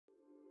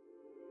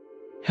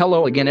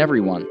Hello again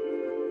everyone.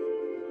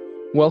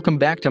 Welcome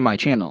back to my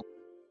channel.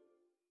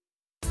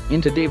 In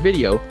today's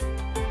video,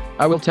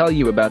 I will tell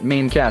you about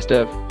main cast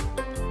of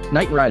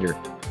Knight Rider.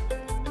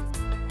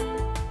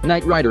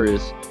 Knight Rider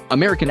is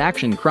American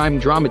action crime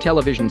drama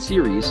television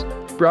series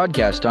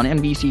broadcast on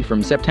NBC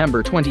from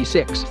September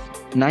 26,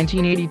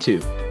 1982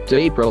 to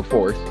April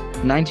 4,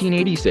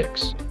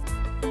 1986.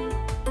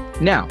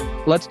 Now,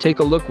 let's take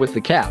a look with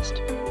the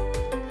cast.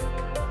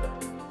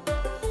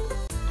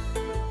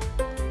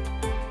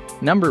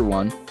 Number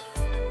 1.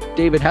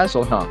 David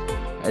Hasselhoff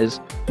as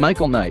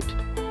Michael Knight.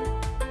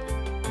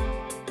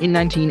 In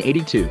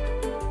 1982,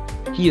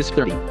 he is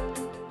 30.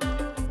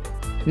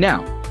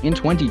 Now, in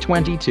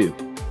 2022,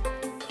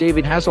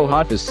 David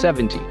Hasselhoff is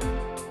 70.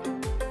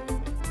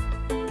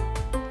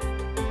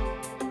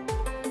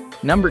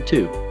 Number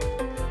 2.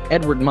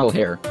 Edward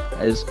Mulhare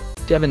as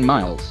Devon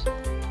Miles.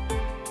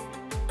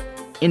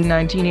 In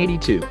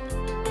 1982,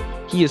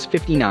 he is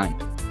 59.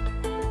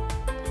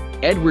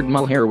 Edward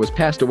Mulhare was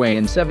passed away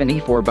in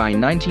 74 by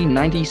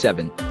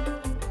 1997.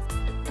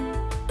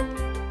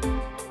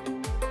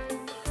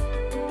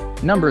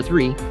 Number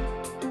 3.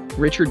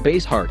 Richard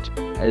Basehart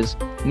as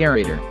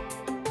narrator.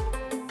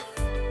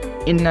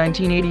 In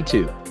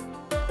 1982,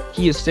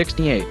 he is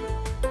 68.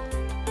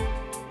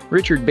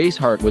 Richard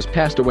Basehart was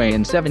passed away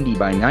in 70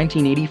 by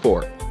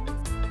 1984.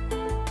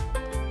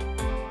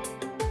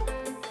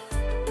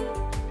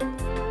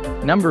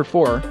 Number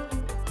 4.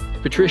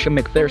 Patricia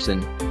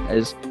McPherson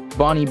as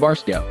Bonnie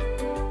Barstow.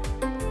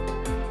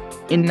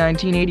 In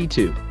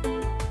 1982,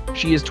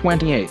 she is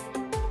 28.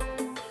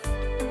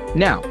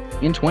 Now,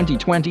 in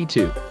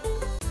 2022,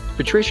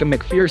 Patricia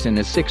McPherson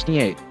is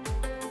 68.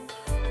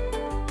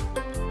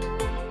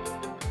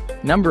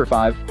 Number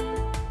 5.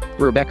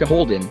 Rebecca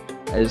Holden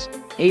as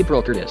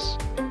April Curtis.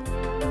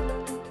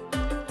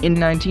 In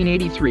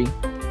 1983,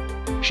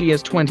 she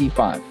is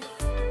 25.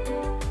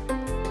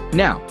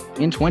 Now,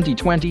 in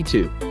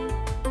 2022,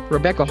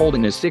 Rebecca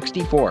Holden is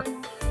 64.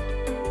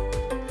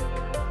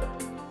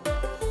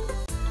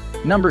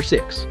 Number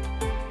 6.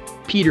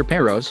 Peter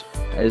Perros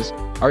as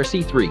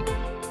RC3.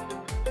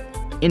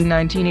 In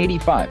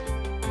 1985,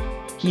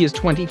 he is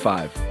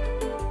 25.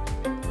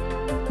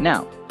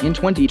 Now, in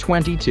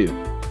 2022,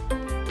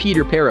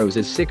 Peter Perros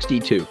is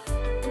 62.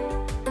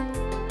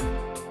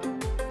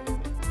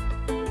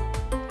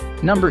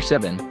 Number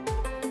 7.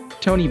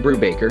 Tony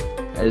Brubaker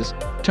as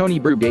Tony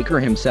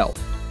Brubaker himself.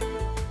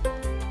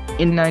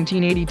 In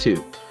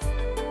 1982,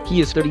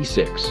 he is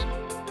 36.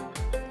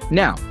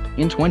 Now,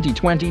 in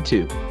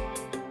 2022,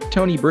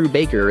 Tony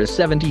Brubaker is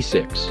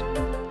 76.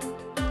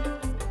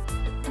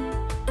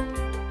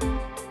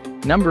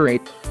 Number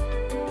 8.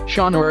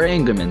 Shonora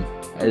Ingeman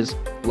as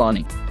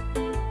Lonnie.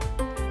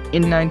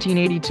 In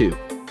 1982,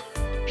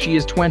 she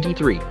is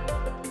 23.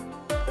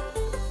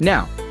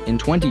 Now, in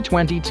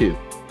 2022,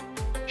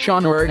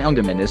 Shonora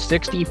Ingeman is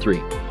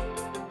 63.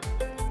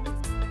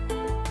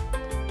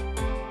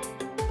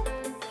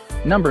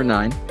 Number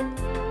 9.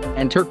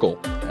 Ann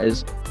Turkel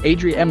as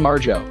Adrienne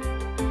Margeau.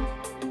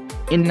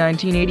 In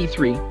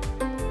 1983,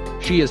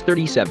 she is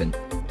 37.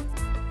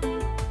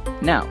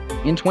 Now,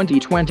 in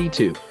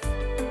 2022,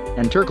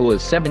 Ann Turkel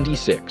is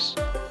 76.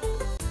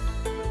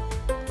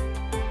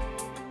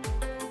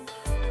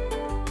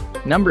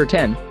 Number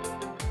 10.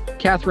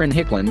 Catherine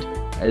Hickland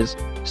as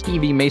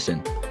Stevie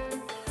Mason.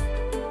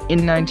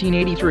 In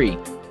 1983,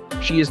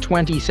 she is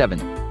 27.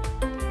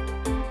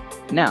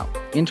 Now,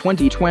 in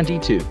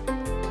 2022,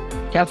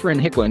 Catherine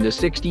Hickland is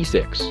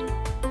 66.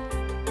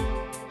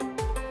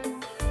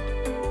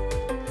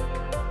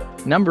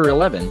 Number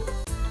 11.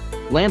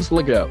 Lance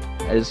Legault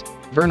as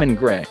Vernon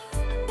Gray.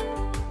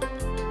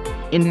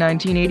 In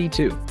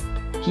 1982,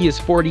 he is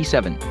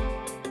 47.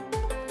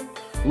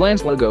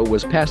 Lance Legault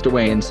was passed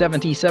away in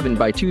 77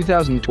 by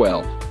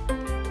 2012.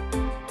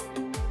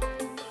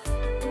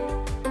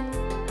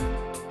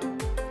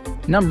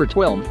 Number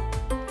 12.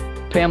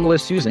 Pamela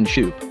Susan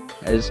Shoop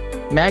as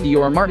Maggie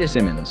or Marta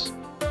Simmons.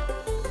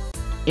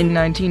 In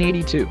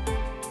 1982,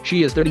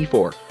 she is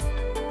 34.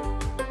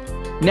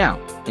 Now,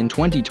 in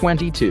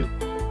 2022,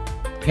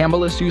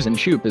 Pamela Susan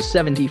Shoop is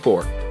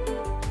 74.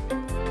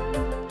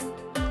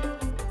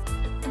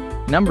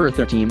 Number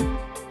 13.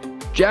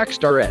 Jack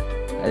Starrett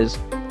as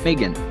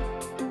Megan.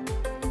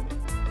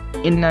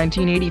 In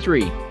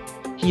 1983,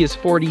 he is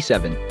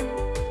 47.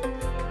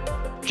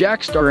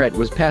 Jack Starrett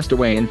was passed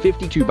away in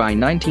 52 by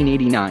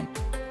 1989.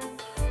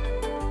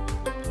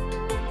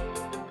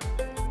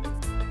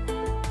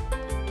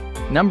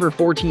 Number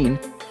 14.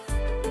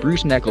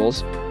 Bruce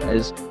Nichols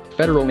as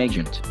Federal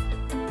Agent.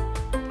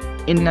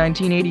 In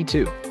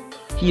 1982,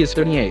 he is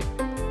 38.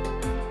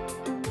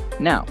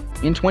 Now,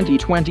 in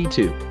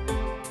 2022,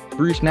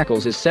 Bruce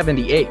Nichols is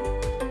 78.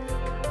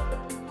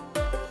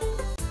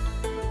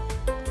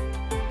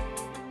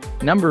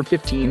 Number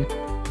 15.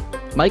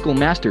 Michael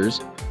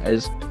Masters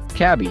as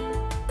Cabby.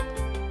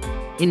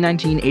 In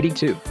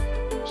 1982,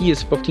 he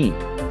is 15.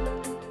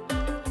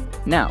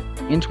 Now,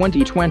 in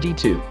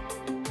 2022,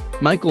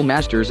 Michael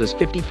Masters is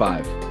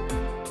 55.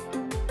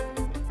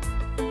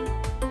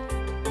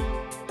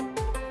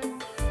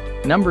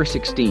 Number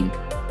 16.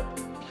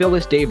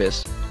 Phyllis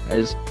Davis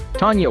as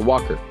Tanya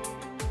Walker.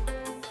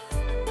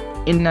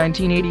 In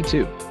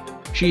 1982.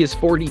 She is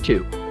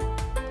 42.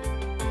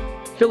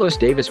 Phyllis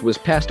Davis was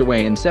passed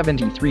away in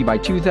 73 by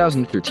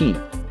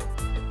 2013.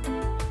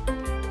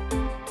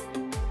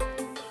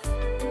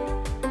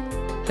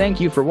 Thank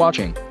you for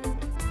watching.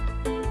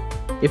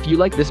 If you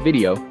like this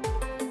video,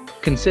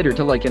 consider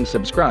to like and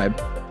subscribe.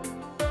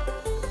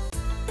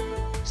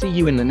 See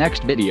you in the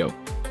next video.